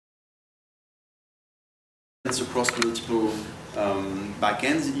across multiple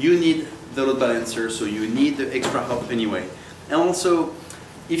backends, you need the load balancer, so you need the extra hop anyway. And also,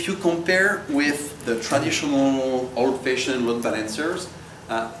 if you compare with the traditional old-fashioned load balancers,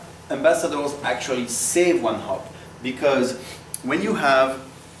 ambassadors actually save one hop, because when you have,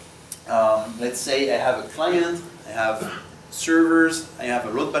 let's say I have a client, I have servers, I have a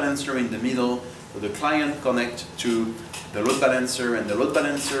load balancer in the middle, so the client connects to the load balancer and the load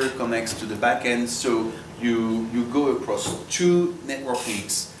balancer connects to the backend, so you go across two network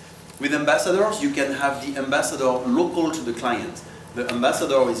links. With ambassadors, you can have the ambassador local to the client. The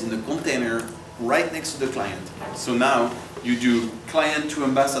ambassador is in a container right next to the client. So now you do client to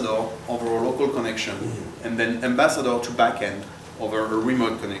ambassador over a local connection, and then ambassador to backend over a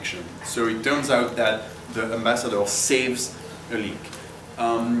remote connection. So it turns out that the ambassador saves a link.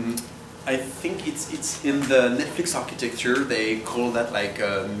 I think it's in the Netflix architecture, they call that like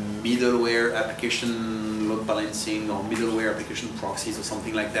a middleware application load balancing or middleware application proxies or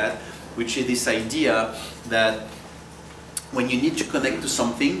something like that, which is this idea that when you need to connect to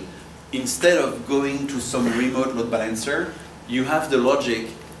something, instead of going to some remote load balancer, you have the logic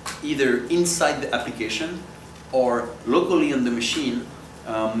either inside the application or locally on the machine,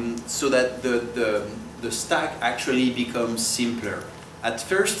 so that the stack actually becomes simpler. At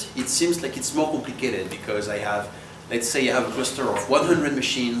first, it seems like it's more complicated because I have, let's say I have a cluster of 100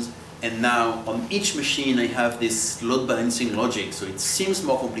 machines, and now on each machine I have this load balancing logic, so it seems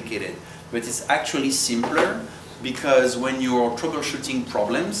more complicated. But it's actually simpler, because when you're troubleshooting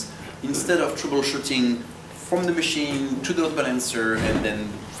problems, instead of troubleshooting from the machine to the load balancer and then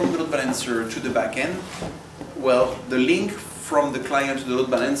from the load balancer to the backend, well, the link from the client to the load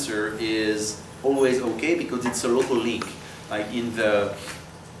balancer is always okay because it's a local link. Like in the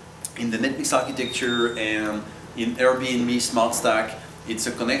Netflix architecture and in Airbnb Smart Stack, it's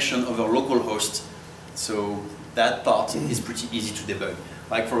a connection over local host. So that part is pretty easy to debug.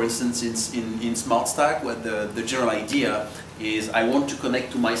 Like for instance, in Smart Stack, what the general idea is I want to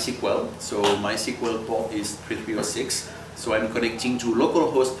connect to MySQL. So MySQL port is 3306. So I'm connecting to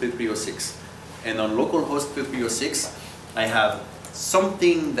localhost 3306. And on localhost 3306, I have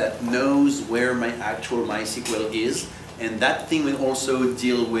something that knows where my actual MySQL is. And that thing will also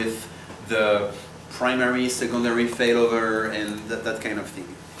deal with the primary, secondary failover and that kind of thing.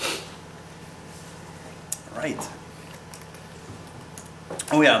 Right.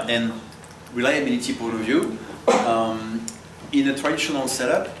 Oh yeah, and reliability point of view. In a traditional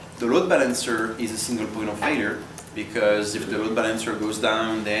setup, the load balancer is a single point of failure, because if the load balancer goes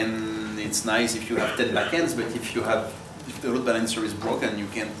down, then it's nice if you have 10 backends, but if the load balancer is broken, you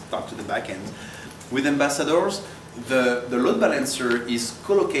can't talk to the backend. With ambassadors, the load balancer is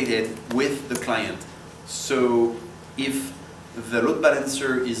co-located with the client. So if the load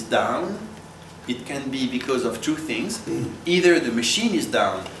balancer is down, it can be because of two things. Either the machine is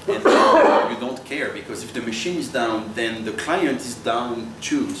down and you don't care, because if the machine is down, then the client is down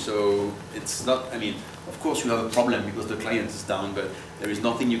too. So it's not, I mean, of course you have a problem because the client is down, but there is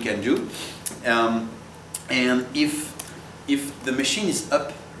nothing you can do. And if the machine is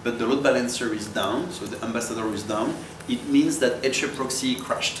up, but the load balancer is down, so the ambassador is down, it means that HA proxy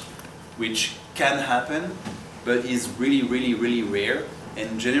crashed, which can happen, but is really, really, really rare.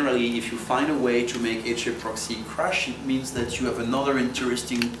 And generally, if you find a way to make HA proxy crash, it means that you have another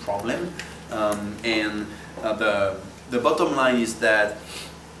interesting problem. The bottom line is that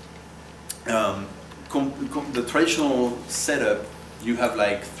the traditional setup, you have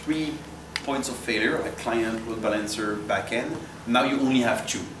like 3 points of failure, like client, load balancer, backend. Now you only have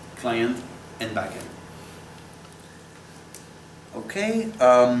 2, client and backend. Okay,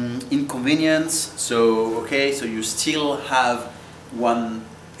 inconvenience. So you still have one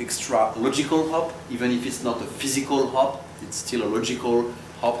extra logical hop, even if it's not a physical hop, it's still a logical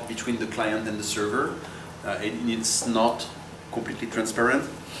hop between the client and the server. It's not completely transparent.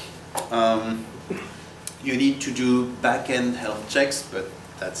 You need to do backend health checks, but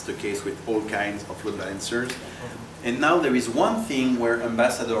that's the case with all kinds of load balancers. And now there is one thing where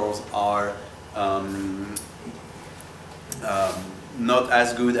ambassadors are not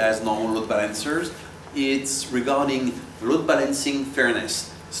as good as normal load balancers. It's regarding load balancing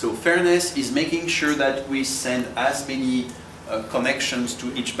fairness. So fairness is making sure that we send as many connections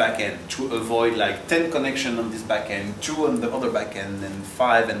to each backend to avoid like 10 connections on this backend, 2 on the other backend, and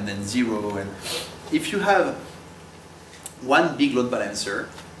 5 and then 0. And if you have one big load balancer,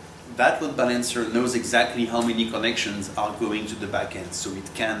 that load balancer knows exactly how many connections are going to the backend, so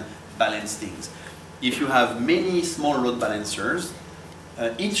it can balance things. If you have many small load balancers,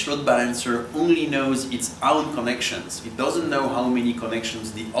 each load balancer only knows its own connections. It doesn't know how many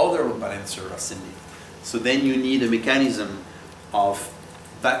connections the other load balancer are sending. So then you need a mechanism of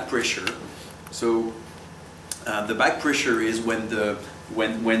back pressure. So the back pressure is when the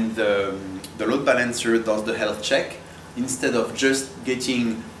load balancer does the health check, instead of just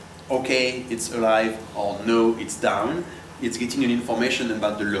getting okay, it's alive, or no, it's down, it's getting an information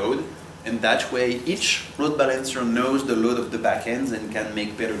about the load, and that way each load balancer knows the load of the backends and can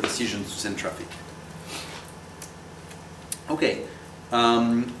make better decisions to send traffic. Okay,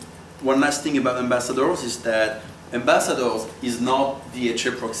 one last thing about ambassadors is that ambassadors is not the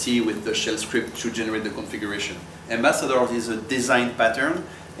HA proxy with the shell script to generate the configuration. Ambassadors is a design pattern,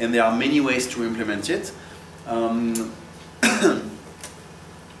 and there are many ways to implement it.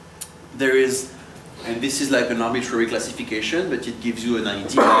 There is, and this is like an arbitrary classification, but it gives you an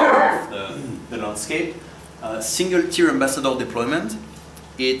idea of the landscape. Single tier ambassador deployment,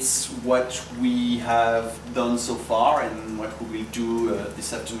 it's what we have done so far and what we will do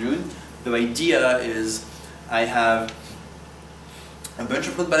this afternoon. The idea is I have a bunch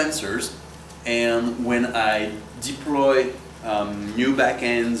of load balancers, and when I deploy new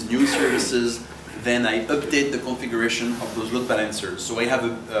backends, new services, then I update the configuration of those load balancers. So I have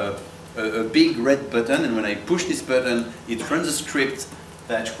a big red button, and when I push this button, it runs a script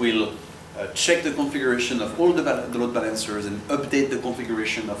that will check the configuration of all the load balancers and update the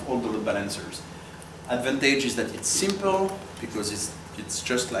configuration of all the load balancers. Advantage is that it's simple, because it's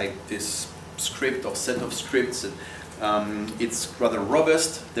just like this script or set of scripts. It's rather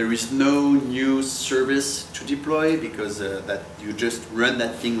robust. There is no new service to deploy, because that you just run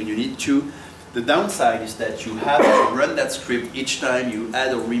that thing when you need to. The downside is that you have to run that script each time you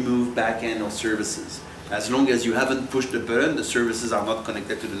add or remove backend or services. As long as you haven't pushed the button, the services are not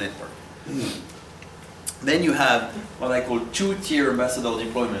connected to the network. Then you have what I call two-tier ambassador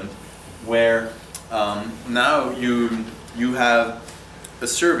deployment, where now you have a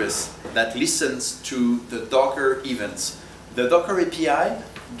service that listens to the Docker events. The Docker API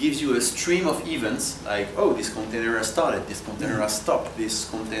gives you a stream of events, like, oh, this container has started, this container has stopped, this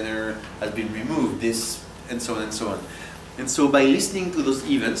container has been removed, this, and so on and so on. And so by listening to those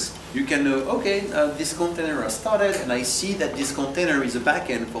events, you can know, okay, this container has started, and I see that this container is a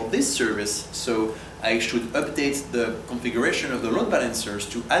backend for this service, so I should update the configuration of the load balancers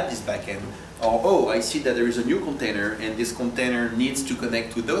to add this backend. Or, oh, I see that there is a new container, and this container needs to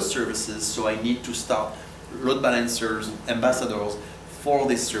connect to those services, so I need to start load balancers, ambassadors for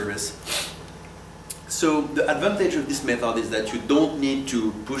this service. So the advantage of this method is that you don't need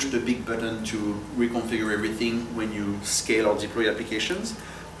to push the big button to reconfigure everything when you scale or deploy applications.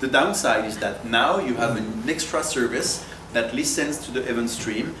 The downside is that now you have an extra service that listens to the event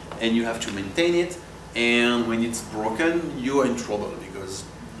stream, and you have to maintain it, and when it's broken, you are in trouble because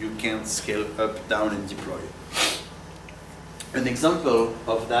you can't scale up, down, and deploy. An example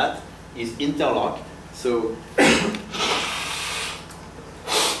of that is interlock. So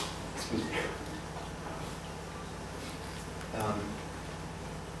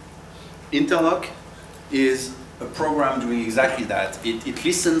interlock is a program doing exactly that. It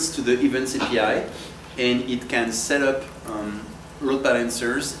listens to the events API, and it can set up load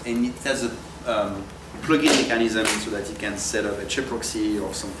balancers, and it has a plugin mechanism so that it can set up a HA proxy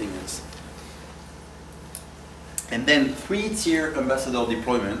or something else. And then three-tier ambassador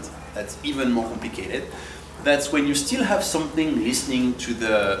deployment, that's even more complicated. That's when you still have something listening to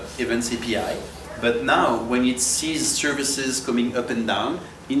the events API, but now when it sees services coming up and down,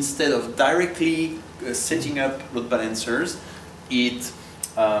 instead of directly setting up load balancers, it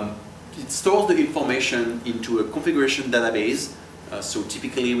stores the information into a configuration database. So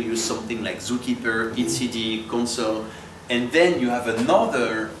typically we use something like Zookeeper, etcd, console, and then you have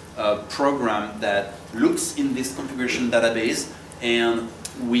another program that looks in this configuration database and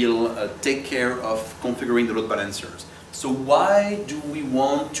will take care of configuring the load balancers. So why do we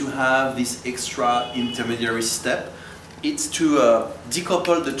want to have this extra intermediary step? It's to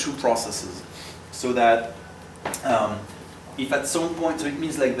decouple the two processes, so that if at some point, so it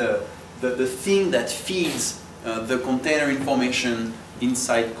means like the thing that feeds the container information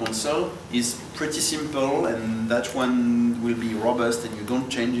inside console is pretty simple, and that one will be robust, and you don't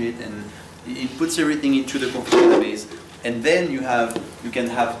change it, and it puts everything into the config database. And then you can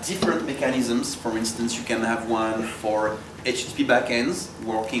have different mechanisms. For instance, you can have one for HTTP backends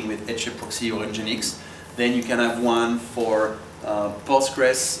working with HA proxy or Nginx. Then you can have one for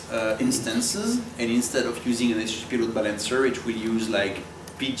Postgres instances, and instead of using an HTTP load balancer, it will use like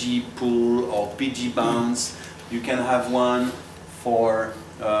PG pool or PG bounce. You can have one for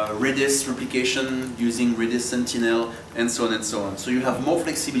Redis replication using Redis Sentinel, and so on and so on. So you have more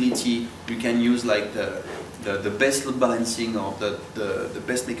flexibility. You can use like the the best load balancing or the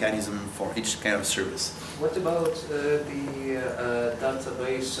best mechanism for each kind of service. What about the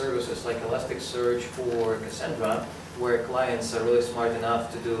database services like Elasticsearch or Cassandra, where clients are really smart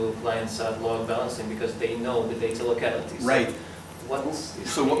enough to do client-side load balancing because they know the data localities? Right.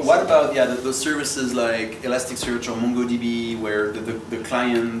 So what about the services like Elasticsearch or MongoDB, where the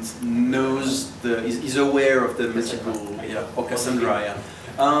client knows is aware of the multiple, or Cassandra,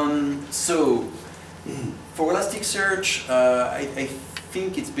 so for Elasticsearch, I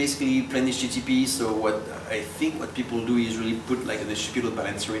think it's basically plain HTTP. So what people do is really put like an HTTP load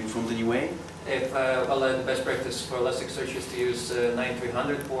balancer in front anyway. If the best practice for Elasticsearch is to use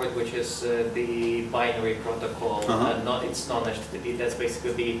 9300 port, which is the binary protocol. It's non-HTTP. That's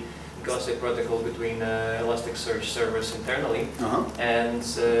basically the gossip protocol between Elasticsearch servers internally. And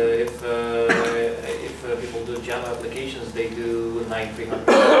if people do Java applications, they do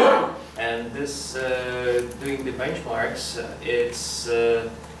 9300. And this doing the benchmarks, it's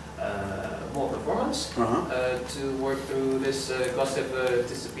more performance to work through this gossip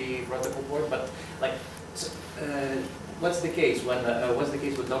TCP protocol port. But like, what's the case when what's the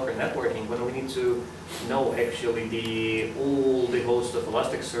case with Docker networking when we need to know actually all the host of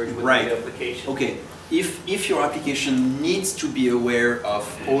Elasticsearch with the application? Okay. If your application needs to be aware of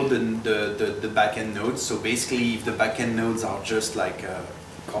all the backend nodes, so basically if the backend nodes are just like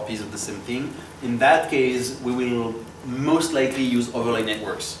copies of the same thing, in that case we will most likely use overlay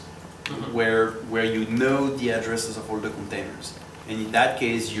networks, where you know the addresses of all the containers, and in that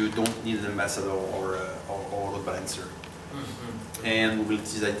case you don't need an ambassador or load balancer. And we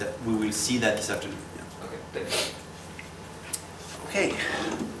will see that this afternoon. Okay, thanks. Okay.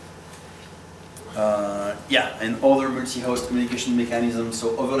 And other multi-host communication mechanisms.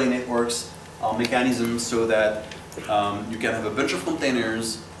 So overlay networks are mechanisms so that you can have a bunch of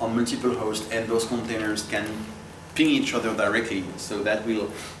containers on multiple hosts, and those containers can ping each other directly. So that will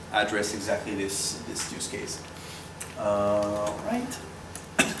address exactly this use case. Right.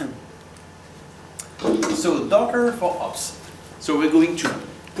 So Docker for ops. So we're going to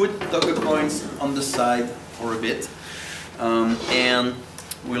put Docker points on the side for a bit, and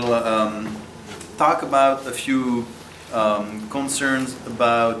we'll talk about a few concerns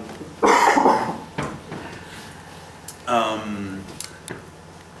about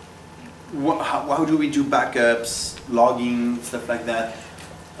how do we do backups, logging, stuff like that.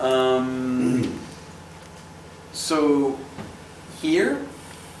 So here,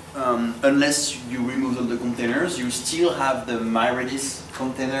 unless you remove all the containers, you still have the MyRedis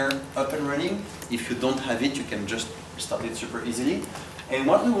container up and running. If you don't have it, you can just start it super easily. And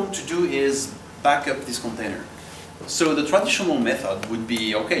what we want to do is back up this container. So the traditional method would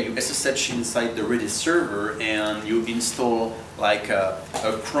be, okay, you SSH inside the Redis server and you install like a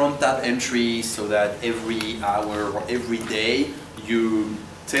cron tab entry so that every hour or every day you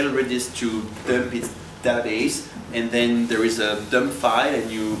tell Redis to dump its database, and then there is a dump file and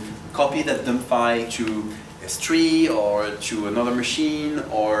you copy that dump file to S3 or to another machine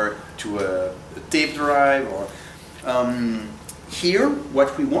or to a tape drive. Or here,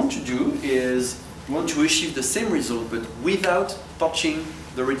 what we want to do is we want to achieve the same result, but without touching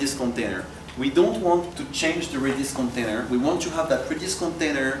the Redis container. We don't want to change the Redis container. We want to have that Redis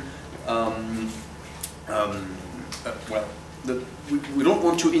container. We don't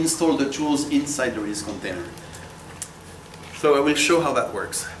want to install the tools inside the Redis container. So I will show how that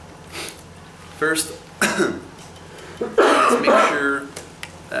works. First, let's make sure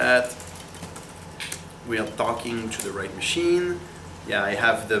that we are talking to the right machine. Yeah, I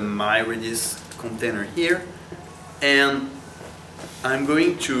have the MyRedis container here, and I'm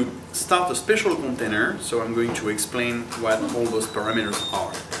going to start a special container, so I'm going to explain what all those parameters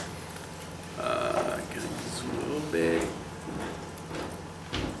are. Can I zoom a little bit?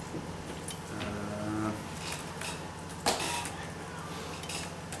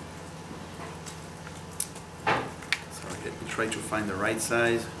 Sorry, let me try to find the right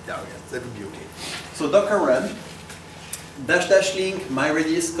size. Yeah, okay, that would be okay. So Docker run --link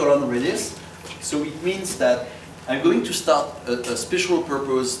MyRedis :Redis. So it means that I'm going to start a special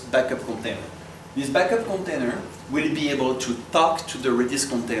purpose backup container. This backup container will be able to talk to the Redis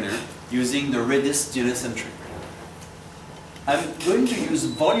container using the Redis DNS entry. I'm going to use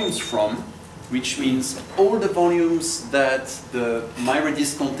volumes from, which means all the volumes that the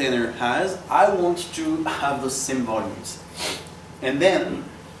MyRedis container has, I want to have those same volumes. And then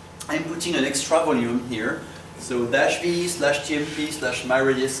I'm putting an extra volume here. So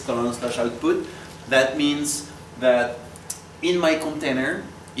 -v/tmp/myredis:/output. That means that in my container,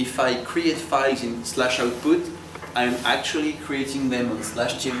 if I create files in /output, I'm actually creating them on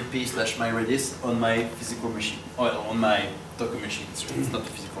 /tmp/myredis on my physical machine, or on my Docker machine. It's not a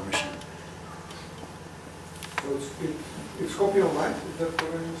physical machine. So it's copy on write, is that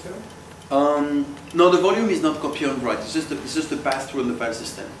what I understand? No, the volume is not copy on write. It's just a pass through on the file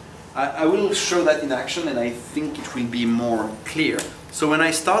system. I will show that in action, and I think it will be more clear. So when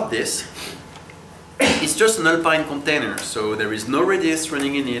I start this, it's just an Alpine container. So there is no Redis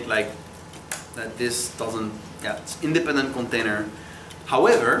running in it, like that. This doesn't. Yeah, it's independent container.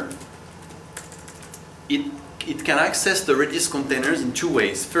 However, it can access the Redis containers in two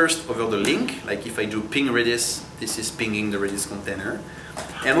ways. First, over the link, like if I do ping Redis, this is pinging the Redis container.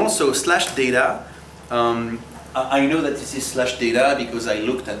 And also /data. I know that this is /data because I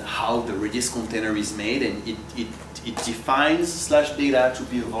looked at how the Redis container is made, and it defines /data to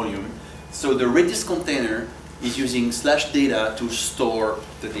be a volume. So the Redis container is using /data to store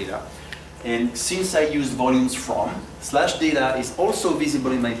the data. And since I use volumes from, /data is also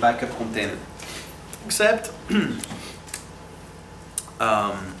visible in my backup container. Except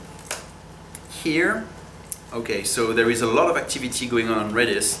here, okay, so there is a lot of activity going on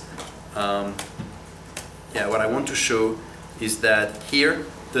Redis. Yeah, what I want to show is that here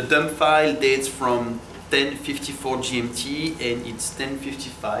the dump file dates from 10:54 GMT and it's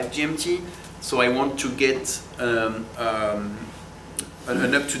 10:55 GMT. So I want to get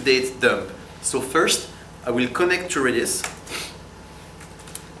an up-to-date dump. So first, I will connect to Redis.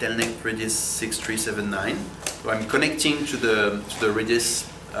 Telnet Redis 6379. So I'm connecting to the Redis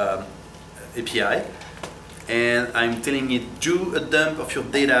API, and I'm telling it, do a dump of your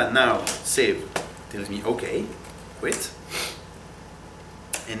data now. Save. It tells me okay. Wait.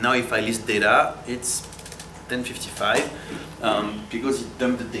 And now if I list data, it's 10:55 because it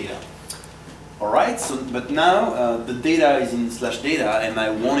dumped the data. All right. So, but now the data is in /data, and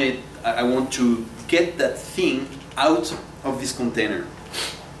I want to get that thing out of this container.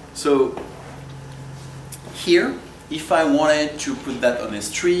 So here, if I wanted to put that on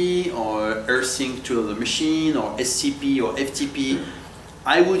S3 or rsync to another machine or SCP or FTP,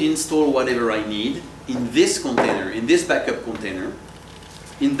 I would install whatever I need in this container, in this backup container.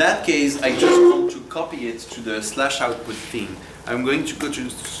 In that case, I just want to copy it to the /output thing. I'm going to go to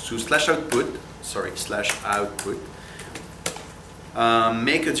 /output, sorry, /output,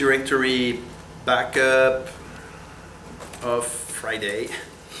 make a directory backup of Friday,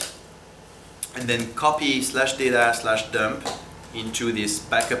 and then copy /data/dump into this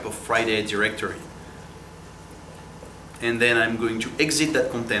backup of Friday directory. And then I'm going to exit that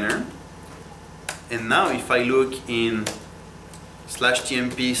container. And now if I look in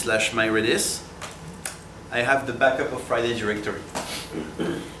 /tmp/myredis, I have the backup of Friday directory.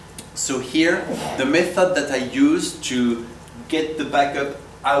 So here, the method that I use to get the backup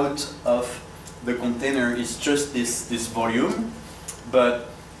out of the container is just this volume, but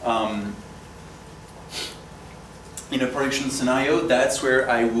in a production scenario, that's where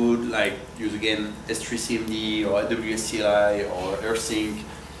I would like use again S3CMD or AWS CLI or rsync.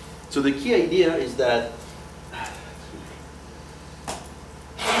 So the key idea is that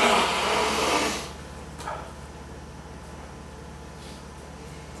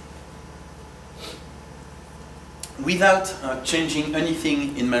without changing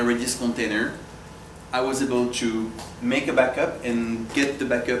anything in my Redis container, I was able to make a backup and get the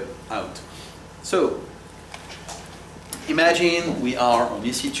backup out. So imagine we are on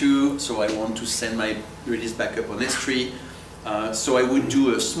EC2, so I want to send my Redis backup on S3. So I would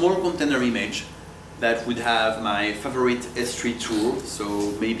do a small container image that would have my favorite S3 tool,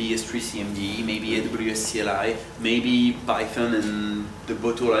 so maybe S3CMD, maybe AWS CLI, maybe Python and the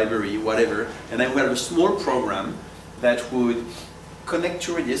Boto library, whatever. And I would have a small program that would connect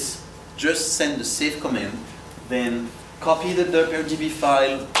to Redis, just send the save command, then copy the Docker.db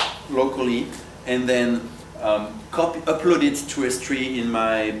file locally, and then upload it to S3 in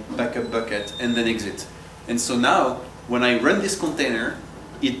my backup bucket, and then exit. And so now, when I run this container,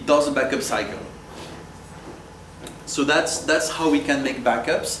 it does a backup cycle. So that's how we can make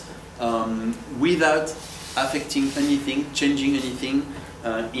backups without affecting anything, changing anything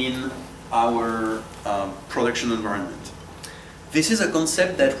in our production environment. This is a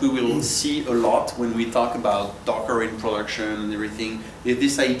concept that we will see a lot when we talk about Docker in production and everything. Is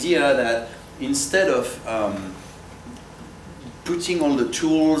this idea that instead of putting all the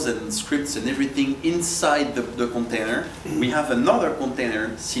tools and scripts and everything inside the container, we have another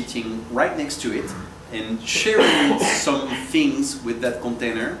container sitting right next to it and sharing some things with that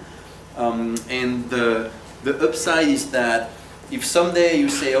container. And the upside is that if someday you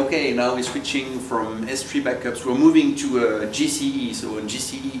say, okay, now we're switching from S3 backups, we're moving to a GCE. So in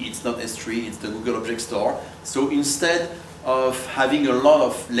GCE, it's not S3, it's the Google Object Store. So instead of having a lot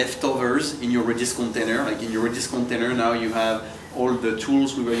of leftovers in your Redis container, like in your Redis container, now you have all the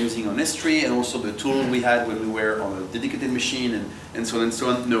tools we were using on S3 and also the tools we had when we were on a dedicated machine and so on and so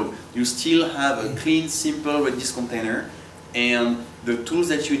on. No, you still have a clean, simple Redis container, and the tools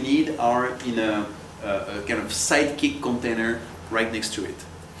that you need are in a kind of sidekick container right next to it.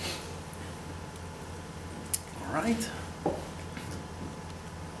 All right.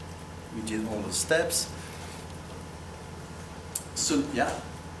 We did all the steps. So, yeah?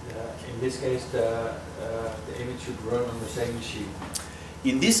 In this case, the image should run on the same machine.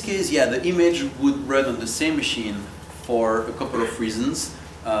 In this case, yeah, the image would run on the same machine for a couple of reasons.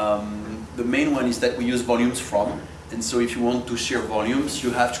 The main one is that we use volumes from, and so if you want to share volumes,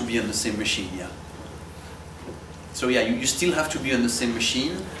 you have to be on the same machine, yeah. So yeah, you still have to be on the same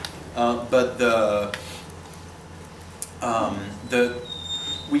machine, but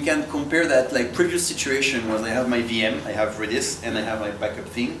we can compare that, like previous situation was I have my VM, I have Redis, and I have my backup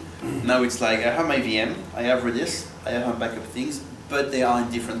thing. Now it's like I have my VM, I have Redis, I have my backup things, but they are in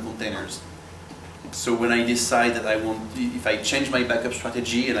different containers. So when I decide that I want, if I change my backup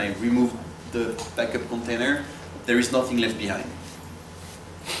strategy and I remove the backup container, there is nothing left behind.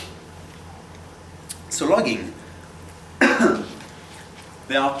 So logging.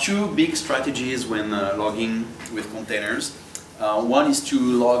 There are two big strategies when logging with containers. One is to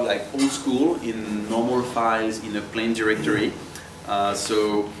log like old school in normal files in a plain directory.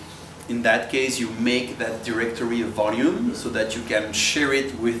 So in that case, you make that directory a volume so that you can share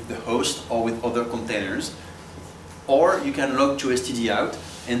it with the host or with other containers. Or you can log to std out,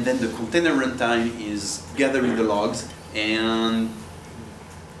 and then the container runtime is gathering the logs and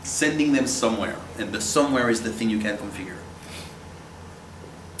sending them somewhere. And the somewhere is the thing you can configure.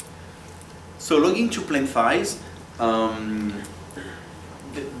 So logging to plain files,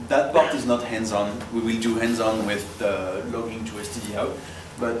 that part is not hands-on. We will do hands-on with logging to std out.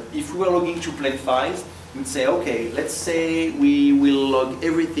 But if we were logging to plain files, we'd say, okay, let's say we will log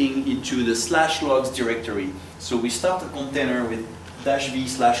everything into the /logs directory. So we start a container with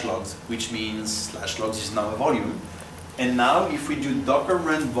 -v/logs, which means /logs is now a volume. And now if we do docker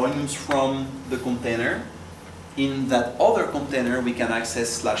run volumes from the container, in that other container we can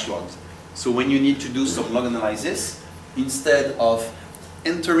access /logs. So when you need to do some log analysis, instead of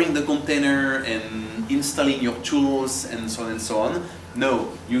entering the container and installing your tools and so on, no,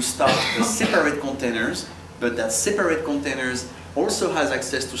 you start the separate containers, but that separate containers also has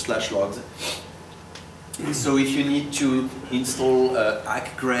access to /logs. So if you need to install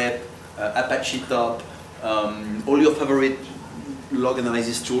ACgrep, Apache Top, all your favorite log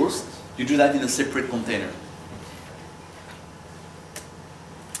analysis tools, you do that in a separate container.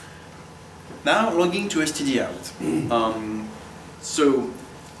 Now logging to std out. So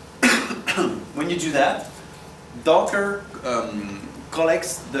when you do that, Docker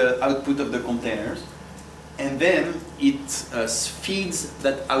collects the output of the containers, and then it feeds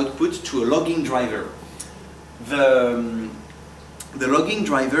that output to a logging driver. The logging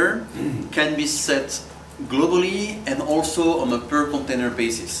driver can be set globally and also on a per container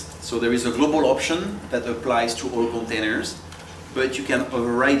basis. So there is a global option that applies to all containers, but you can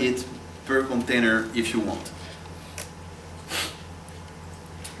override it per container if you want.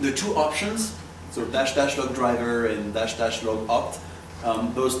 The two options, so --log driver and --log opt,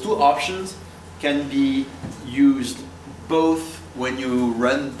 those two options can be used both when you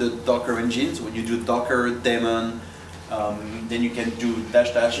run the Docker engines, when you do Docker daemon, then you can do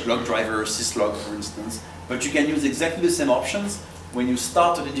 --log driver syslog, for instance. But you can use exactly the same options when you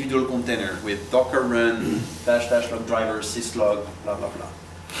start an individual container with Docker run, --log driver syslog, blah blah blah.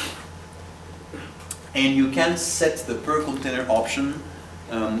 And you can set the per container option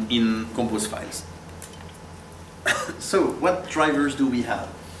in compose files. So what drivers do we have?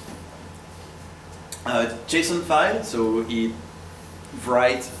 JSON file, so it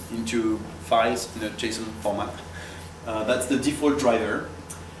writes into files in a JSON format. That's the default driver.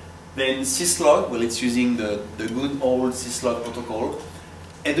 Then syslog, well, it's using the good old syslog protocol.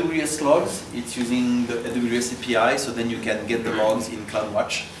 AWS logs, it's using the AWS API, so then you can get the logs in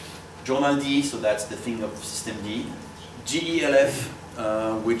CloudWatch. Journal D, so that's the thing of systemd. GELF,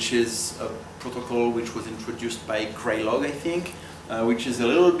 which is a protocol which was introduced by Graylog, I think, which is a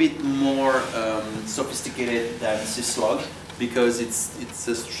little bit more sophisticated than syslog, because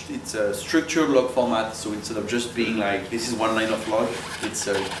it's a structured log format. So instead of just being like this is one line of log, it's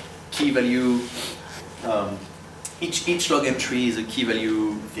a key value. Each log entry is a key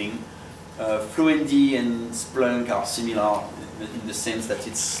value thing. Fluentd and Splunk are similar in the sense that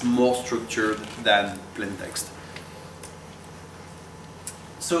it's more structured than plain text.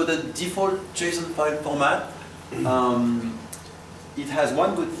 So the default JSON file format, it has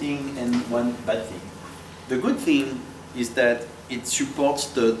one good thing and one bad thing. The good thing is that it supports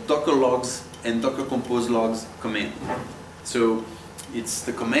the Docker logs and Docker Compose logs command. So it's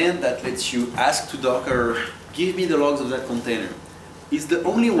the command that lets you ask to Docker, give me the logs of that container. It's the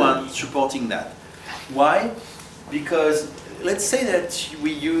only one supporting that. Why? Because let's say that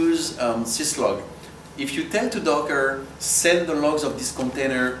we use syslog. If you tell to Docker, send the logs of this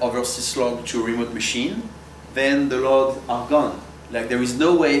container over syslog to a remote machine, then the logs are gone. Like there is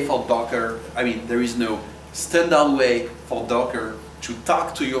no way for Docker, there is no standard way for Docker to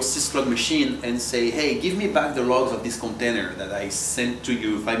talk to your syslog machine and say, hey, give me back the logs of this container that I sent to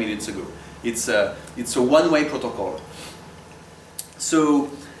you 5 minutes ago. It's a one-way protocol. So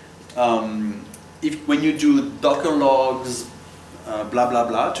when you do Docker logs, blah, blah,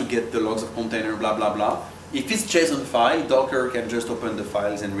 blah, to get the logs of container, blah, blah, blah, if it's JSON file, Docker can just open the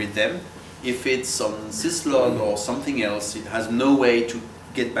files and read them. If it's on syslog or something else, it has no way to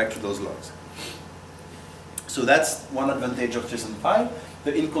get back to those logs. So that's one advantage of JSON file.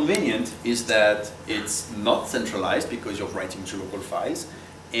 The inconvenient is that it's not centralized because you're writing to local files,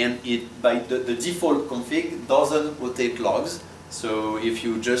 and by the default config doesn't rotate logs. So if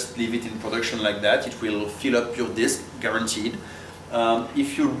you just leave it in production like that, it will fill up your disk, guaranteed.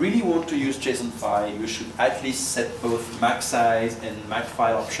 If you really want to use JSON file, you should at least set both max size and max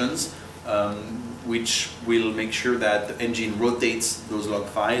file options, which will make sure that the engine rotates those log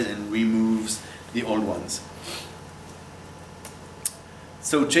files and removes the old ones.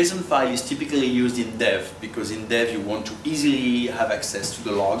 So JSON file is typically used in dev, because in dev you want to easily have access to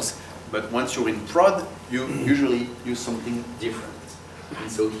the logs, but once you're in prod, you usually use something different.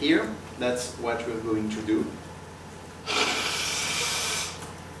 And so here, that's what we're going to do.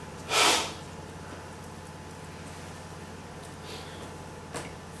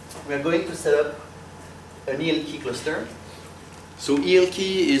 We're going to set up an ELK cluster. So ELK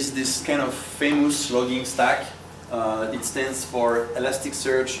is this kind of famous logging stack. It stands for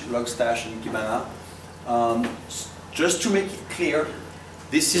Elasticsearch, Logstash, and Kibana. Just to make it clear,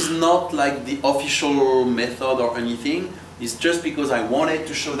 this is not like the official method or anything. It's just because I wanted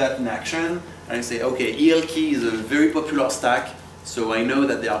to show that in action. And I say, okay, ELK is a very popular stack. So I know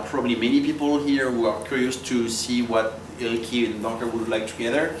that there are probably many people here who are curious to see what ELK and Docker would like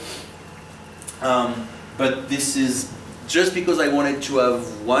together. But this is just because I wanted to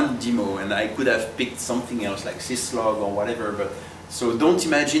have one demo, and I could have picked something else like syslog or whatever. But so don't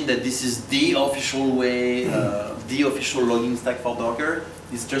imagine that this is the official way, the official logging stack for Docker.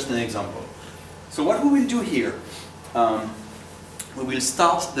 It's just an example. So what we will do here, we will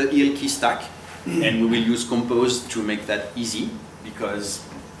start the ELK stack, and we will use Compose to make that easy, because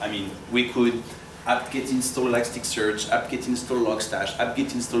we could apt-get install Elasticsearch, apt-get install Logstash,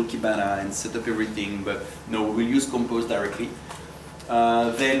 apt-get install Kibana, and set up everything, but no, we will use Compose directly.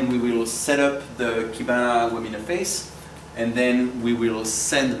 Then we will set up the Kibana web interface, and then we will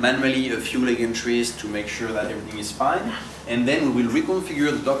send manually a few leg entries to make sure that everything is fine, and then we will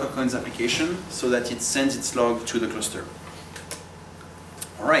reconfigure the Docker Coins application so that it sends its log to the cluster.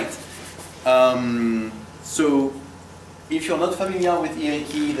 All right. So if you're not familiar with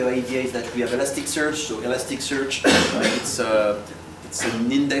ELK, the idea is that we have Elasticsearch. So Elasticsearch, it's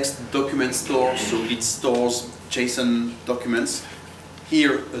an indexed document store, so it stores JSON documents.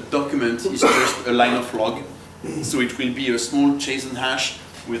 Here, a document is just a line of log. So it will be a small JSON hash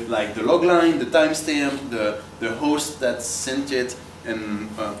with like the log line, the timestamp, the host that sent it, and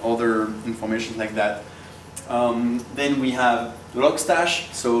other information like that. Then we have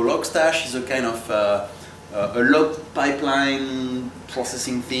Logstash. So Logstash is a kind of a log pipeline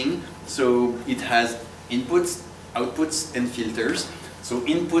processing thing. So it has inputs, outputs, and filters. So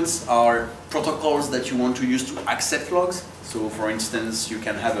inputs are protocols that you want to use to accept logs. So for instance, you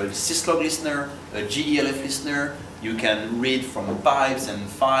can have a syslog listener, a GDLF listener. You can read from pipes and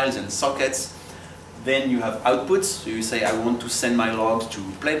files and sockets. Then you have outputs. So you say, I want to send my logs to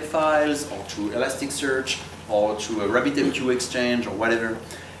plaid files or to Elasticsearch or to a RabbitMQ exchange or whatever.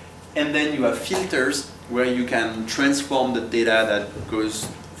 And then you have filters where you can transform the data that goes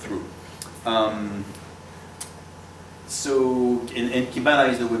through. And Kibana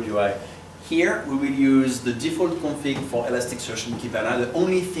is the web UI. Here we will use the default config for Elasticsearch and Kibana. The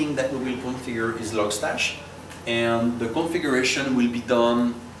only thing that we will configure is Logstash, and the configuration will be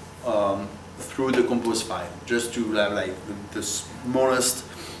done through the Compose file, just to have like the smallest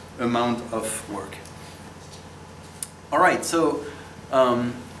amount of work. All right, so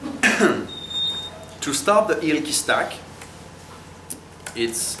to start the ELK stack,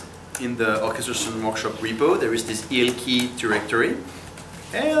 it's in the orchestration workshop repo. There is this ELK directory,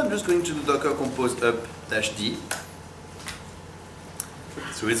 and I'm just going to do docker compose up-d.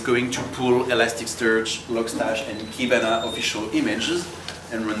 So it's going to pull Elasticsearch, Logstash, and Kibana official images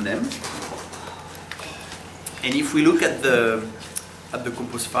and run them. And if we look at the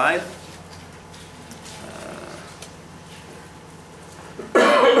compose file,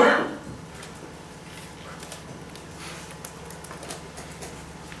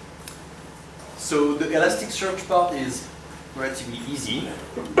 so the Elasticsearch part is relatively easy.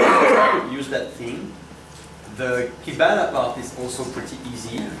 Use that thing. The Kibana part is also pretty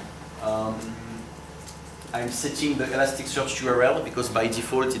easy. I'm setting the Elasticsearch URL because by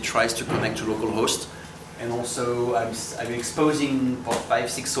default it tries to connect to localhost. And also I'm exposing port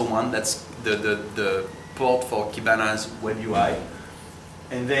 5601, that's the port for Kibana's web UI.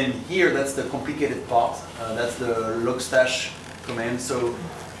 And then here, that's the complicated part. That's the logstash command. So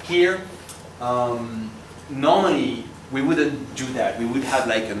here, normally we wouldn't do that. We would have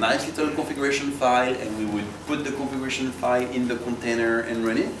like a nice little configuration file and we would put the configuration file in the container and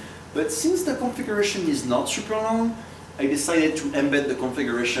run it. But since the configuration is not super long, I decided to embed the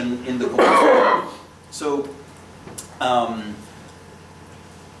configuration in the composer. So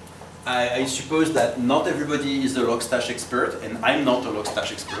I suppose that not everybody is a Logstash expert, and I'm not a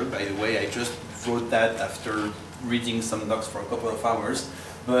Logstash expert, by the way. I just wrote that after reading some docs for a couple of hours.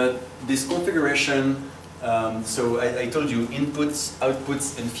 But this configuration, so I told you inputs,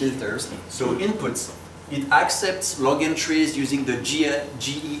 outputs, and filters. So inputs, it accepts log entries using the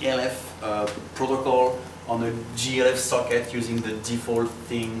GELF protocol on a GLF socket using the default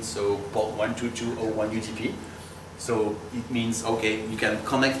thing, so port 12201 UDP. So it means, okay, you can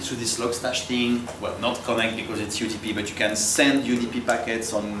connect to this Logstash thing. Well, not connect because it's UDP, but you can send UDP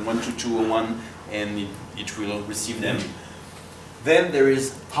packets on 12201 and it will receive them. Then there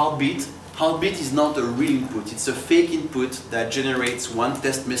is heartbeat. Heartbeat is not a real input. It's a fake input that generates one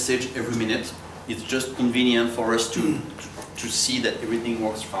test message every minute. It's just convenient for us to see that everything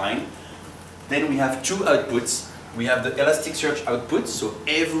works fine. Then we have two outputs. We have the Elasticsearch output, so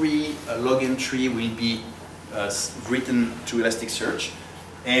every log entry will be written to Elasticsearch.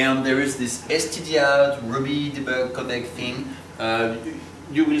 And there is this stdout Ruby debug codec thing.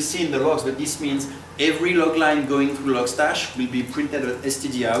 You will see in the logs, but this means every log line going through Logstash will be printed at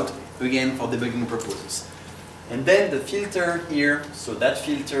stdout, again for debugging purposes. And then the filter here, so that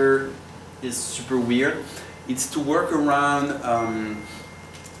filter is super weird. It's to work around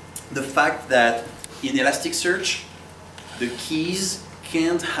the fact that in Elasticsearch, the keys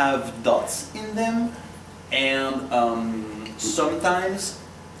can't have dots in them, and sometimes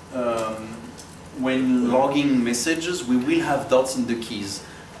when logging messages, we will have dots in the keys.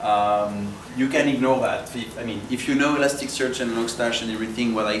 You can ignore that. I mean, if you know Elasticsearch and Logstash and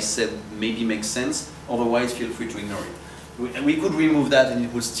everything, what I said maybe makes sense. Otherwise, feel free to ignore it. We could remove that and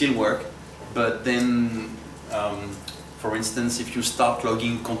it would still work, but then, for instance, if you start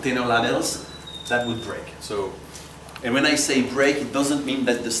logging container labels, that would break. So, and when I say break, it doesn't mean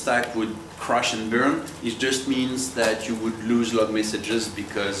that the stack would crash and burn. It just means that you would lose log messages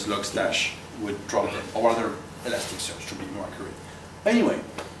because Logstash would drop them, or rather Elasticsearch to be more accurate. Anyway,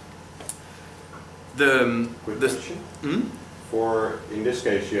 Quick question. For, in this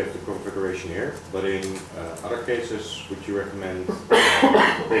case, you have the configuration here, but in other cases, would you recommend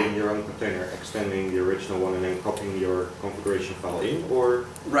creating your own container, extending the original one, and then copying your configuration file in, or?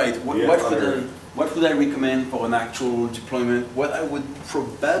 Right. What would I recommend for an actual deployment? What I would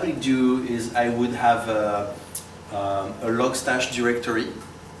probably do is I would have a Logstash directory,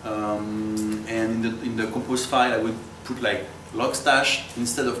 and in the compose file I would put like Logstash.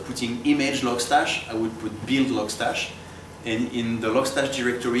 Instead of putting image Logstash, I would put build Logstash. And in the Logstash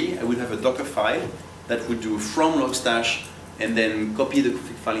directory, I would have a Docker file that would do from Logstash and then copy the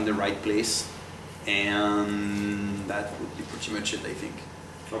config file in the right place. And that would be pretty much it, I think.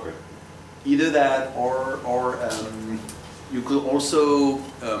 Okay. Either that or you could also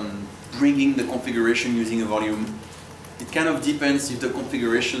bring in the configuration using a volume. It kind of depends if the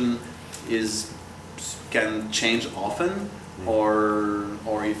configuration can change often or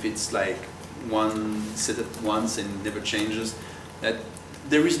if it's like one set it once and never changes. That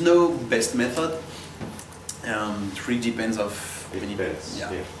there is no best method. It really depends of many.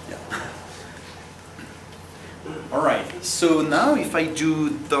 Yeah. All right. So now, if I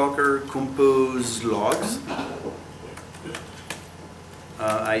do Docker compose logs,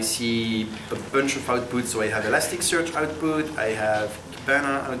 I see a bunch of outputs. So I have Elasticsearch output, I have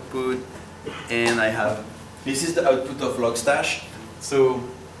Kibana output, and I have this is the output of Logstash. So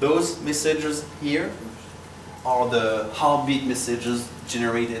those messages here are the heartbeat messages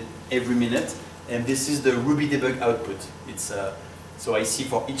generated every minute, and this is the Ruby debug output. It's so I see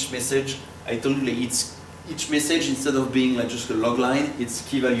for each message, I told you it's each message, instead of being like just a log line, it's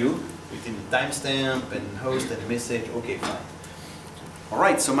key value within the timestamp and host and message. Okay, fine. All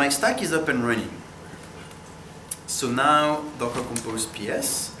right, so my stack is up and running. So now Docker Compose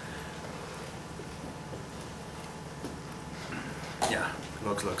PS. Yeah,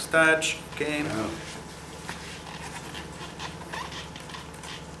 logs log stage. Okay.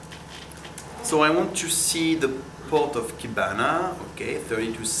 So I want to see the port of Kibana. Okay,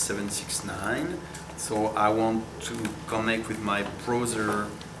 32769. So I want to connect with my browser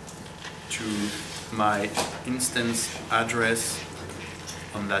to my instance address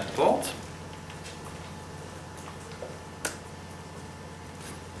on that port.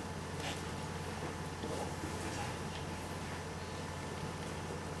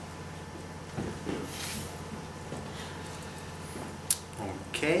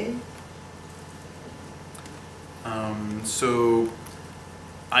 Okay. So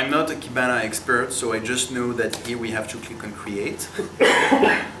I'm not a Kibana expert, so I just know that here we have to click on create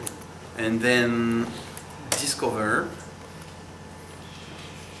and then discover.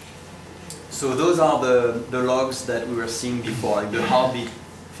 So those are the logs that we were seeing before, like the heartbeat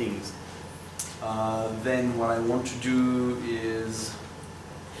things. Then what I want to do is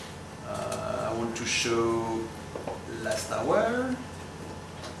I want to show last hour,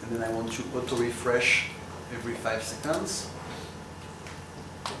 and then I want to auto refresh every 5 seconds.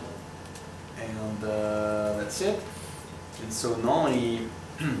 And that's it. And so normally,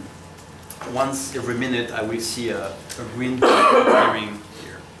 once every minute, I will see a green appearing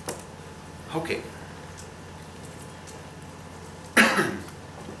here. Okay.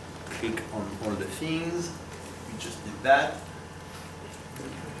 Click on all the things. We just did that.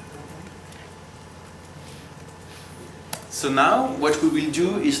 So now what we will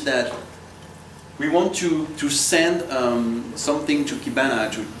do is that we want to send something to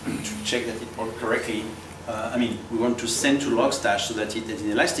Kibana to check that it worked correctly. I mean, we want to send to Logstash so that it is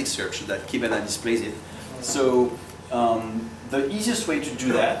in Elasticsearch, so that Kibana displays it. So the easiest way to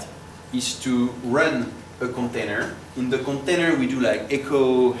do that is to run a container. In the container, we do like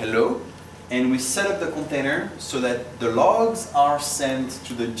echo hello, and we set up the container so that the logs are sent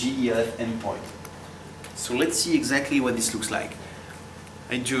to the GELF endpoint. So let's see exactly what this looks like.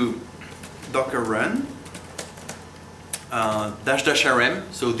 I do Docker run --rm.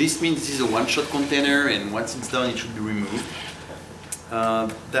 So this means this is a one-shot container, and once it's done, it should be removed.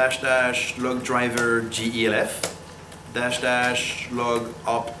 --log driver GELF --log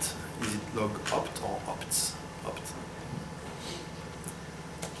opt. Is it log opt or opts? Opt.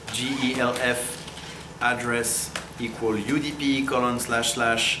 GELF address equal UDP : /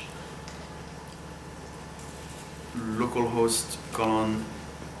 localhost :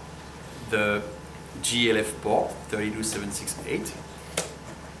 the GLF port 32768.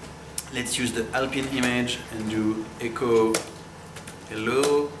 Let's use the Alpine image and do echo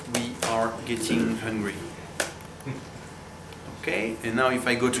hello, we are getting hungry. Okay, and now if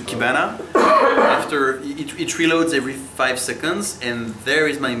I go to Kibana, after it reloads every 5 seconds, and there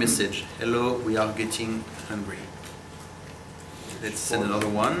is my message. Hello, we are getting hungry. Let's send another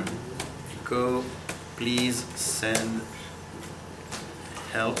one. Echo, please send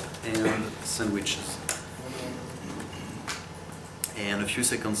help and sandwiches. And a few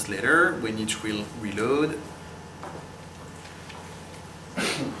seconds later, when it will reload,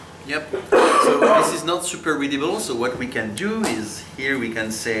 yep. So this is not super readable, so what we can do is here we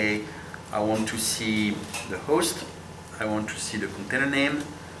can say I want to see the host, I want to see the container name,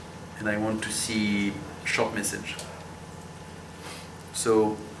 and I want to see short message.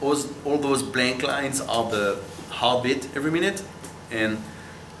 So all those blank lines are the heartbeat every minute, and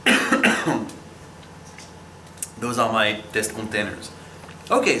those are my test containers.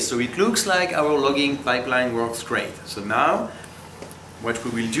 Okay, so it looks like our logging pipeline works great. So now what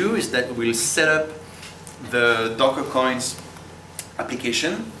we will do is that we'll set up the Docker Coins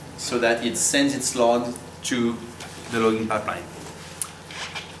application so that it sends its log to the logging pipeline.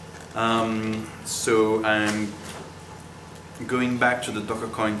 So I'm going back to the Docker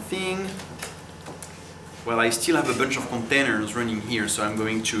Coin thing. Well, I still have a bunch of containers running here, so I'm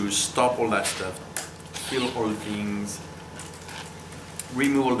going to stop all that stuff, kill all things,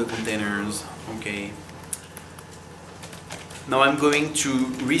 remove all the containers. Okay. Now I'm going to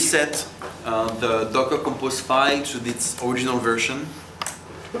reset the Docker Compose file to its original version,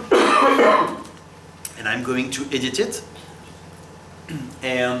 and I'm going to edit it,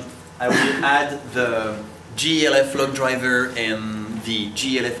 and I will add the GELF log driver and the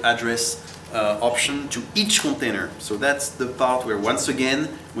GLF address option to each container. So that's the part where, once again,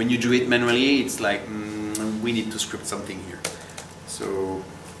 when you do it manually, it's like, we need to script something here. So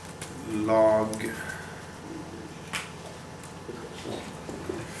log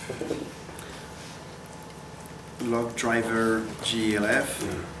driver GLF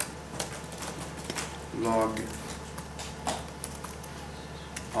log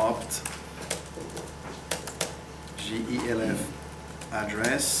opt GELF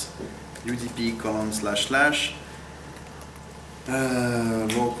address UDP : /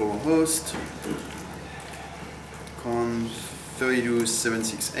 localhost con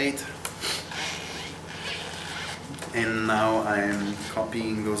 32768, and now I'm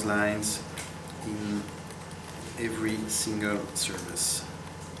copying those lines in every single service.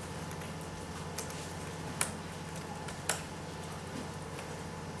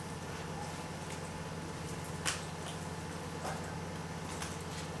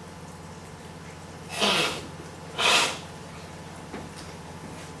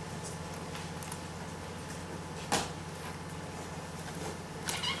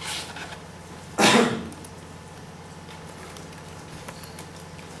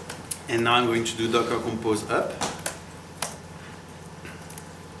 And now I'm going to do Docker compose up.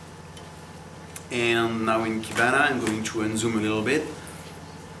 And now in Kibana, I'm going to unzoom a little bit.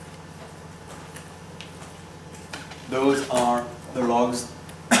 Those are the logs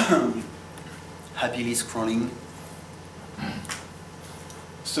happily scrolling.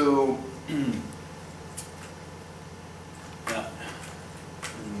 So, yeah,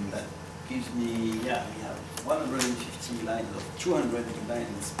 and that gives me, yeah, we have 150 lines of 200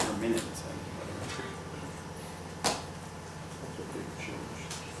 lines per minute.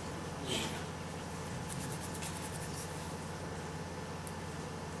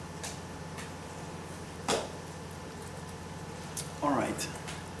 All right.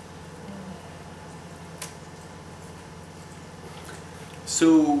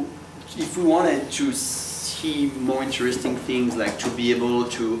 So if we wanted to see more interesting things, like to be able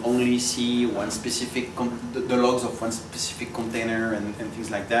to only see one specific, the logs of one specific container and things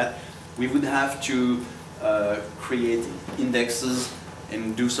like that, we would have to create indexes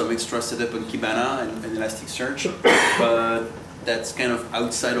and do some extra setup on Kibana and Elasticsearch, but that's kind of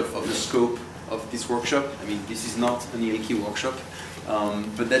outside of the scope of this workshop. I mean, this is not an ELK workshop,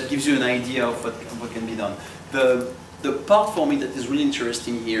 but that gives you an idea of what can be done. The part for me that is really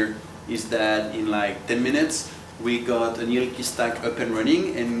interesting here is that in like 10 minutes, we got an ELK stack up and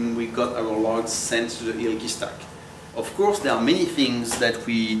running, and we got our logs sent to the ELK stack. Of course, there are many things that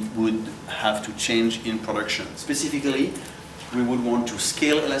we would have to change in production. Specifically, we would want to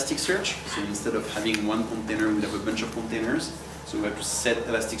scale Elasticsearch. So instead of having one container, we would have a bunch of containers. So we have to set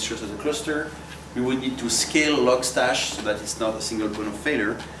Elasticsearch as a cluster. We would need to scale Logstash so that it's not a single point of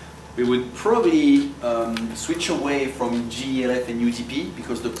failure. We would probably switch away from GELF and UDP,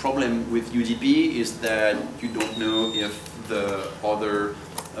 because the problem with UDP is that you don't know if the other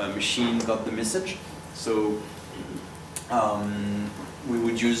machine got the message. So we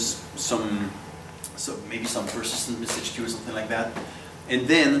would use maybe some persistent message queue or something like that. And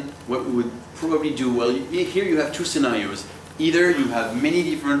then what we would probably do, well, here you have two scenarios. Either you have many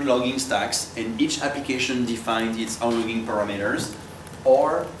different logging stacks and each application defines its own logging parameters,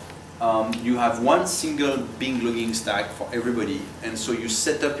 or you have one single Bing logging stack for everybody, and so you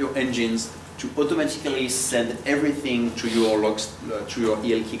set up your engines to automatically send everything to your logs, to your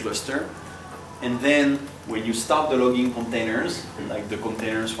ELK cluster, and then when you start the logging containers, like the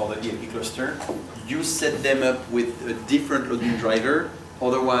containers for the ELK cluster, you set them up with a different logging driver.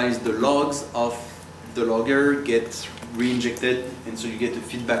 Otherwise, the logs of the logger get re-injected, and so you get a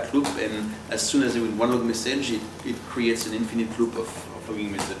feedback loop, and as soon as you win one log message, it creates an infinite loop of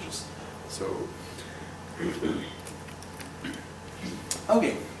logging messages. So,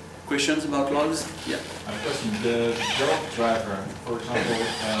 okay, questions about logs? Yeah. I have a question. The job driver, for example,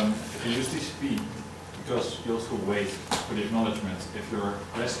 if you use TCP, because you also wait for the acknowledgement, if your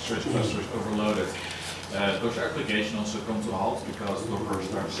Elasticsearch cluster is overloaded, does your application also come to a halt because Docker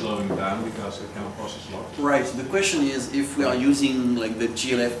starts slowing down because it cannot process logs? Right. So the question is, if we are using like the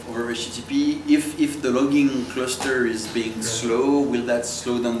GLF over HTTP, if the logging cluster is being slow, will that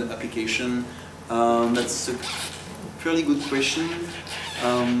slow down the application? That's a fairly good question.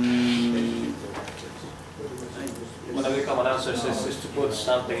 One of the common answers is to put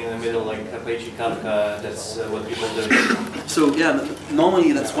something in the middle, like Apache Kafka. That's what people do. So yeah,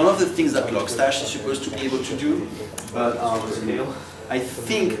 normally that's one of the things that Logstash is supposed to be able to do. But I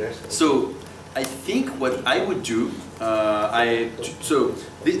think so. I think what I would do,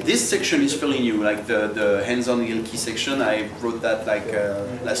 this section is fairly new, like the hands-on ELK section. I wrote that like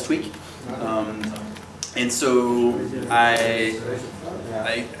last week, and so I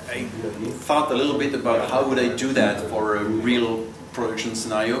thought a little bit about how would I do that for a real production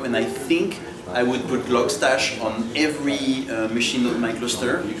scenario, and I think I would put Logstash on every machine on my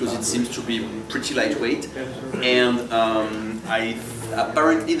cluster because it seems to be pretty lightweight, and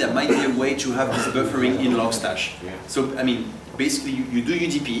apparently there might be a way to have this buffering in Logstash. So I mean, basically you do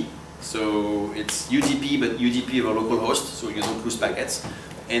UDP, so it's UDP but UDP of a local host, so you don't lose packets,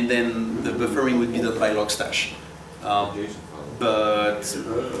 and then the buffering would be done by Logstash. But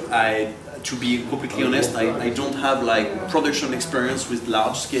to be completely honest, I don't have like production experience with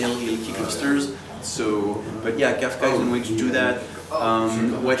large-scale ELK clusters. So, but yeah, Kafka is one way to do that.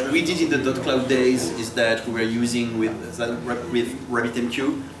 What we did in the .cloud days is that we were using with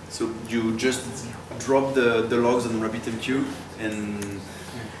RabbitMQ. So you just drop the logs on RabbitMQ, and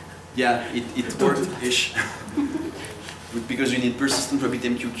yeah, it worked-ish. Because you need persistent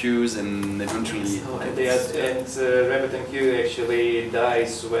RabbitMQ queues, and eventually... And RabbitMQ actually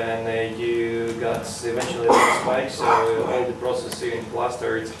dies when you got eventually a spike, so all the processing in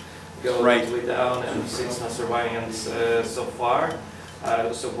clusters go way down, and it's not surviving so far.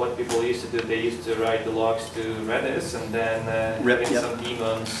 So what people used to do, they used to write the logs to Redis, and then having some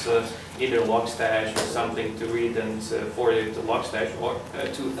daemons, either Logstash or something to read and forward it to Logstash or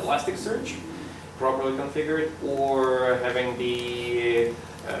to Elasticsearch, properly configured, or having the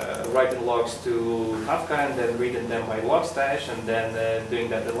writing logs to Kafka and then reading them by Logstash and then doing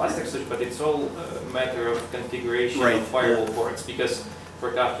that Elasticsearch. But it's all a matter of configuration of firewall ports, because for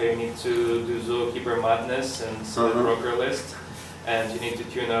Kafka you need to do zookeeper madness and broker list, and you need to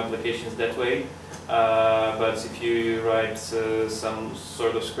tune applications that way. But if you write some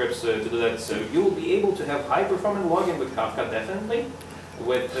sort of scripts to do that, so you will be able to have high-performance logging with Kafka, definitely.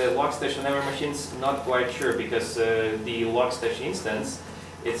 With Logstash on every machines, not quite sure, because the Logstash instance,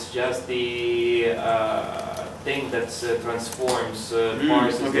 it's just the thing that transforms,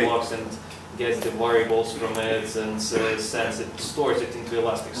 parses the logs and gets the variables from it and stores it into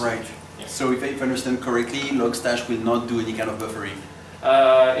Elasticsearch. Right. Yeah. So if I understand correctly, Logstash will not do any kind of buffering.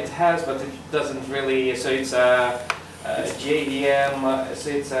 It has, but it doesn't really. So it's a JVM, so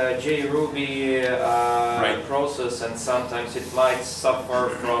it's a JRuby process, and sometimes it might suffer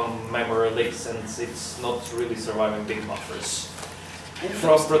from memory leaks, and it's not really surviving big buffers.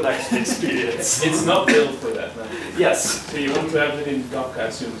 From production experience. It's not built for that. No? Yes. So you want to have it in Kafka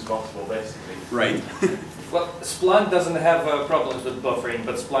as soon as possible, basically. Right. Well, Splunk doesn't have problems with buffering,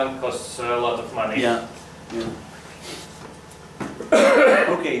 but Splunk costs a lot of money. Yeah.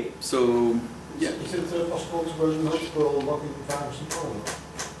 Okay, so... Yeah. Is it possible to run multiple logging drivers in parallel?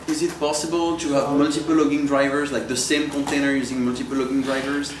 Is it possible to have multiple logging drivers, like the same container using multiple logging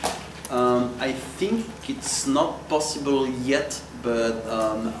drivers? I think it's not possible yet, but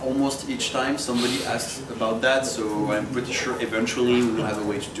almost each time somebody asks about that, so I'm pretty sure eventually we'll have a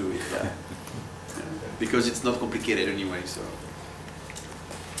way to do it, yeah. Because it's not complicated anyway, so.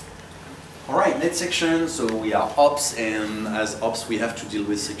 Alright, next section, so we are ops, and as ops we have to deal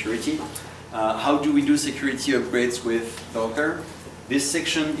with security. How do we do security upgrades with Docker? This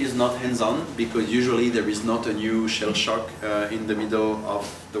section is not hands-on because usually there is not a new shell shock in the middle of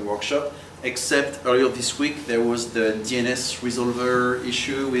the workshop, except earlier this week there was the DNS resolver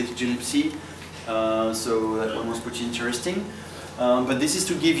issue with glibc, so that one was pretty interesting. But this is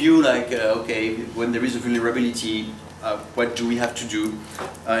to give you like, okay, when there is a vulnerability, what do we have to do?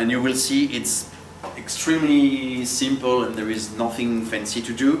 And you will see it's extremely simple and there is nothing fancy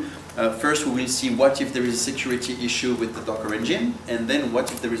to do. First we will see what if there is a security issue with the Docker engine, and then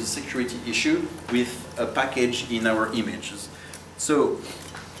what if there is a security issue with a package in our images. So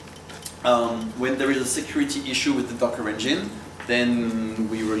when there is a security issue with the Docker engine, then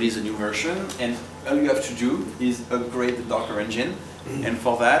we release a new version, and all you have to do is upgrade the Docker engine. And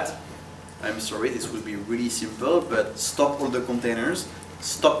for that, I'm sorry, this will be really simple, but stop all the containers,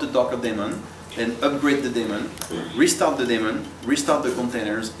 stop the Docker daemon, then upgrade the daemon, restart the daemon, restart the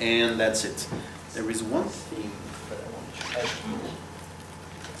containers, and that's it. There is one thing that I want to add.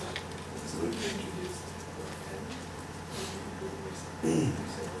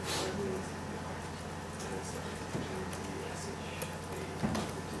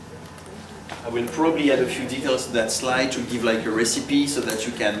 I will probably add a few details to that slide to give like a recipe so that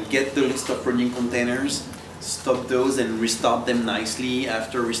you can get the list of running containers, stop those and restart them nicely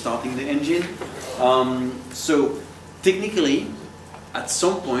after restarting the engine. So technically, at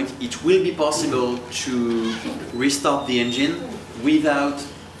some point, it will be possible to restart the engine without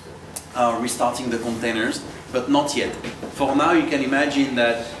restarting the containers, but not yet. For now, you can imagine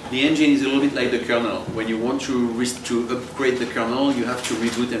that the engine is a little bit like the kernel. When you want to upgrade the kernel, you have to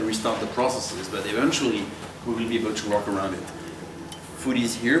reboot and restart the processes, but eventually we will be able to work around it. Food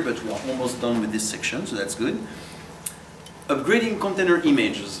is here, but we are almost done with this section, so that's good. Upgrading container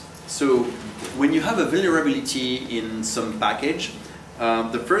images. So when you have a vulnerability in some package,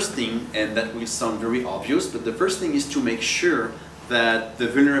 the first thing, and that will sound very obvious, but the first thing is to make sure that the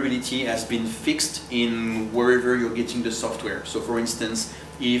vulnerability has been fixed in wherever you're getting the software. So for instance,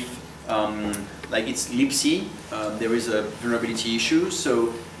 if like it's libc, there is a vulnerability issue,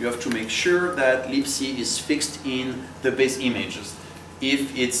 so you have to make sure that libc is fixed in the base images.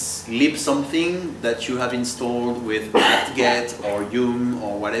 If it's lib something that you have installed with apt-get or yum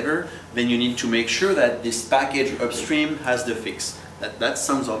or whatever, then you need to make sure that this package upstream has the fix. That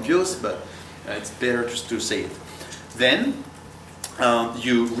sounds obvious, but it's better just to say it. Then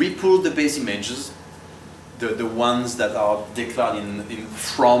you repull the base images, the ones that are declared in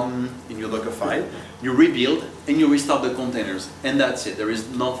your Dockerfile. You rebuild and you restart the containers, and that's it. There is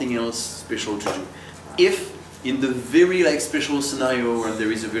nothing else special to do. If in the very special scenario where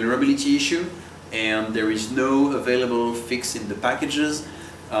there is a vulnerability issue and there is no available fix in the packages,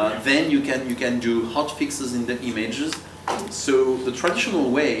 then you can do hot fixes in the images. So the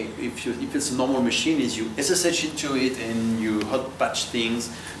traditional way, if it's a normal machine, is you SSH into it and you hot patch things.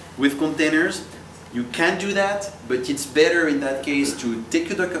 With containers, you can do that, but it's better in that case to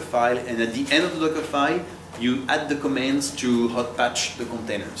take a Dockerfile, and at the end of the Dockerfile, you add the commands to hot patch the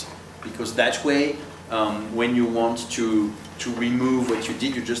containers. Because that way, when you want to remove what you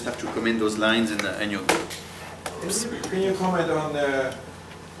did, you just have to comment those lines and you're good. Can you comment on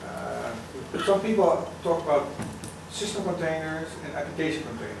some people talk about system containers and application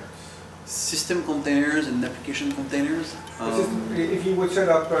containers? System containers and application containers? If you would set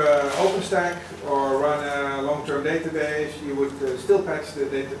up OpenStack or run a long-term database, you would still patch the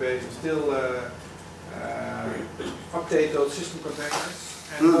database and still update those system containers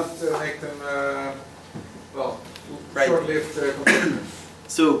and not make them short-lived containers.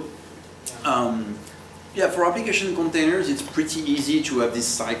 So, yeah, for application containers, it's pretty easy to have this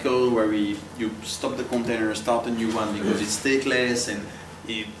cycle where you stop the container, start a new one because it's stateless, and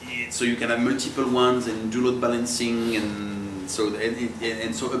so you can have multiple ones and do load balancing, and so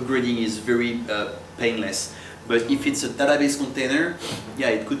upgrading is very painless. But if it's a database container, yeah,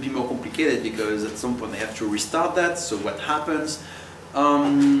 it could be more complicated because at some point they have to restart that. So what happens?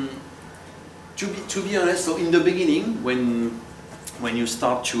 To be honest, so in the beginning, when you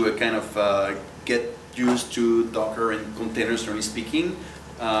start to kind of get used to Docker and containers, generally speaking,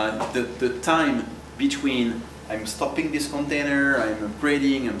 the time between I'm stopping this container, I'm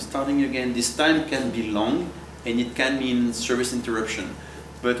upgrading, I'm starting again, this time can be long and it can mean service interruption.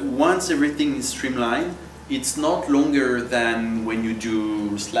 But once everything is streamlined, it's not longer than when you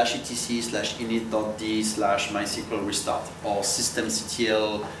do /etc/init.d/MySQL restart or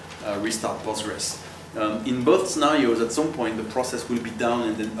systemctl restart Postgres. In both scenarios, at some point, the process will be down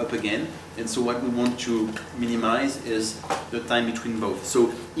and then up again. And so what we want to minimize is the time between both.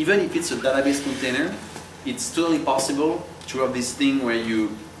 So even if it's a database container, it's totally possible to have this thing where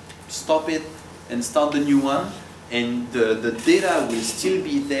you stop it and start the new one, and the data will still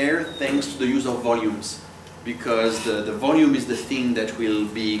be there thanks to the use of volumes, because the volume is the thing that will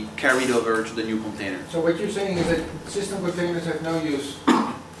be carried over to the new container. So what you're saying is that system containers have no use,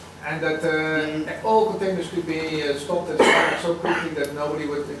 and that all containers could be stopped and started so quickly that nobody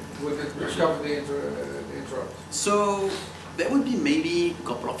would discover the interrupt. So there would be maybe a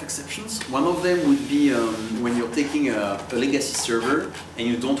couple of exceptions. One of them would be when you're taking a legacy server and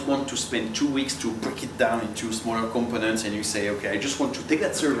you don't want to spend 2 weeks to break it down into smaller components, and you say, okay, I just want to take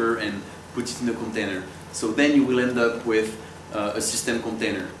that server and put it in a container. So then you will end up with a system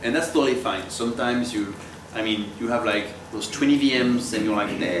container, and that's totally fine. Sometimes you have like those 20 VMs and you're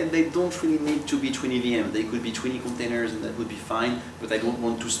like, they don't really need to be 20 VMs. They could be 20 containers and that would be fine, but I don't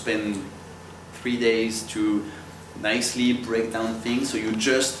want to spend 3 days to nicely break down things. So you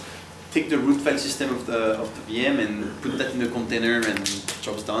just take the root file system of the VM and put that in a container and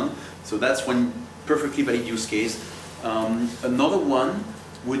job's done. So that's one perfectly valid use case. Another one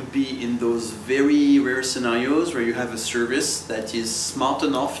would be in those very rare scenarios where you have a service that is smart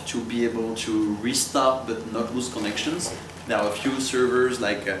enough to be able to restart but not lose connections. There are a few servers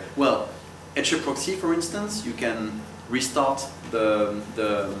like, HAProxy, for instance. You can restart the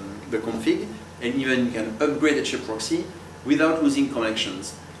config, and even you can upgrade HAProxy without losing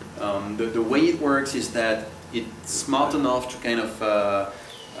connections. The way it works is that it's smart enough to kind of,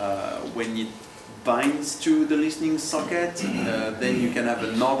 when it binds to the listening socket. Then you can have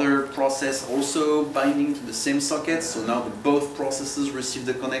another process also binding to the same socket. So now both processes receive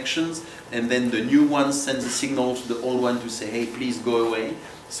the connections, and then the new one sends a signal to the old one to say, hey, please go away.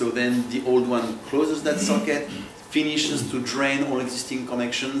 So then the old one closes that socket, finishes to drain all existing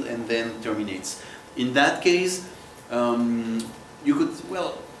connections, and then terminates. In that case, you could,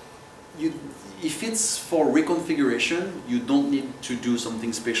 well, if it's for reconfiguration, you don't need to do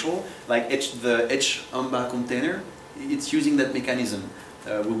something special. Like the H-AMBA container, it's using that mechanism.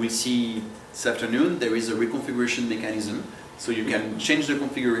 We will see this afternoon, there is a reconfiguration mechanism. So you can change the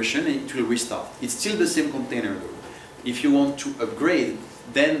configuration and it will restart. It's still the same container though. If you want to upgrade,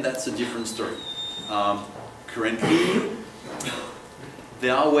 then that's a different story. Currently,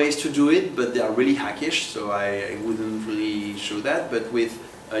 there are ways to do it, but they are really hackish, so I wouldn't really show that. But with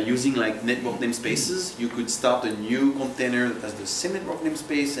using like network namespaces, you could start a new container that has the same network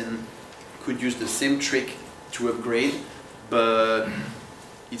namespace and could use the same trick to upgrade, but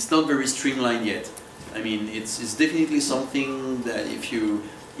it's not very streamlined yet. I mean, it's definitely something that if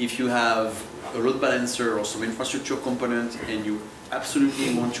you have a load balancer or some infrastructure component and you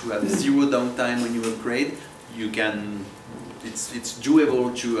absolutely want to have zero downtime when you upgrade, you can. It's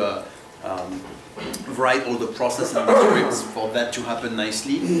doable to write all the process and the scripts for that to happen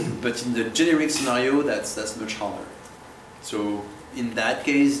nicely, but in the generic scenario, that's much harder. So in that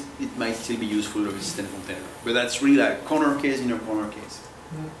case, it might still be useful with system container, but that's really like corner case in a corner case.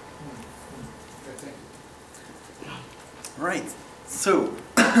 Right. So,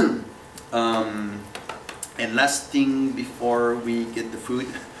 and last thing before we get the food,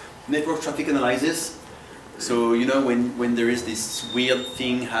 network traffic analysis. So, you know, when there is this weird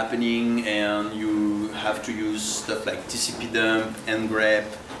thing happening and you have to use stuff like TCP dump, ngrep,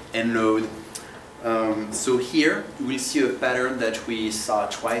 nload. So here we'll see a pattern that we saw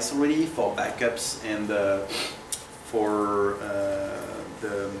twice already for backups and for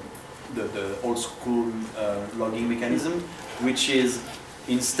the old school logging mechanism, which is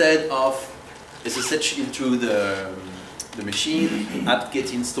instead of SSH into the machine,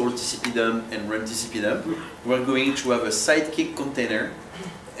 apt-get install TCP dump and run TCP dump, we're going to have a sidekick container,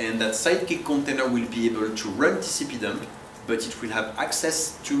 and that sidekick container will be able to run TCP dump, but it will have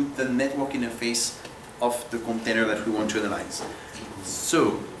access to the network interface of the container that we want to analyze.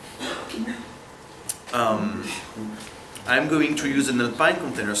 So, I'm going to use an Alpine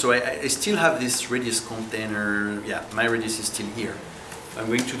container. So I still have this Redis container. Yeah, my Redis is still here. I'm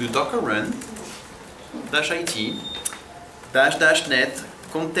going to do docker run -it --net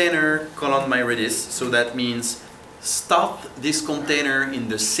container :my Redis. So that means start this container in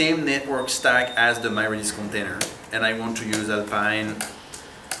the same network stack as the MyRedis container. And I want to use Alpine.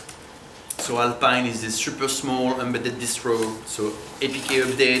 So Alpine is this super small embedded distro. So APK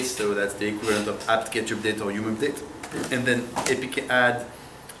update, so that's the equivalent of apt-get update or yum update. And then APK add,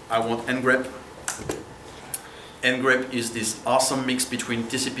 I want ngrep. Ngrep is this awesome mix between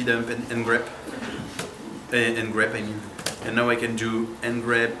TCP dump and ngrep. Ngrep, I mean. And now I can do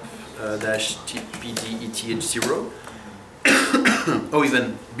ngrep -tpd eth0. Oh,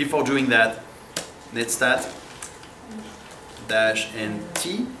 even before doing that, netstat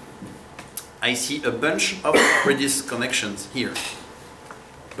 -nt. I see a bunch of Redis connections here.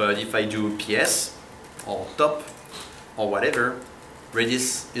 But if I do ps or top or whatever,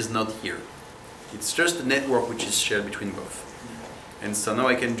 Redis is not here. It's just the network which is shared between both. And so now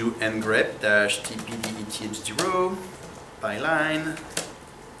I can do ngrep -tpd eth0 by line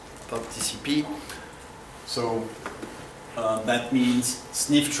top TCP. So that means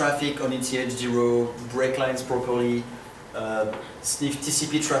sniff traffic on eth0, break lines properly, sniff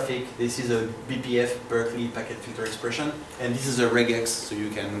TCP traffic. This is a BPF, Berkeley packet filter expression, and this is a regex, so you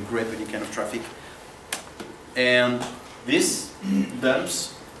can grab any kind of traffic. And this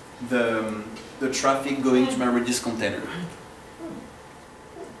dumps the traffic going to my Redis container.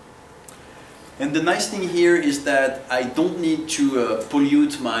 And the nice thing here is that I don't need to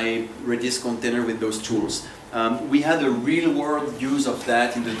pollute my Redis container with those tools. We had a real world use of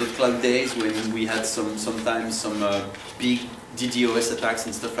that in the .cloud days when we had sometimes some big DDoS attacks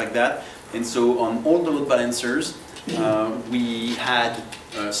and stuff like that. And so on all the load balancers, we had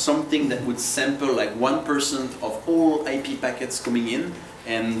something that would sample like 1% of all IP packets coming in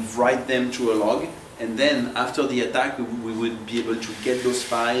and write them to a log. And then after the attack, we would be able to get those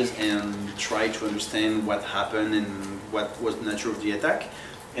files and try to understand what happened and what was the nature of the attack.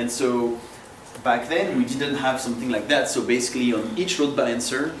 And so back then, we didn't have something like that. So basically on each load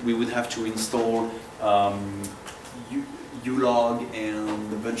balancer, we would have to install ulog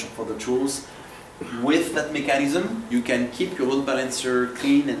and a bunch of other tools. with that mechanism, you can keep your load balancer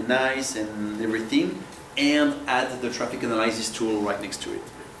clean and nice and everything, and add the traffic analysis tool right next to it.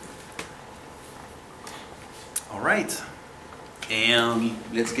 All right, and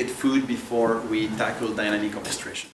let's get food before we tackle dynamic orchestration.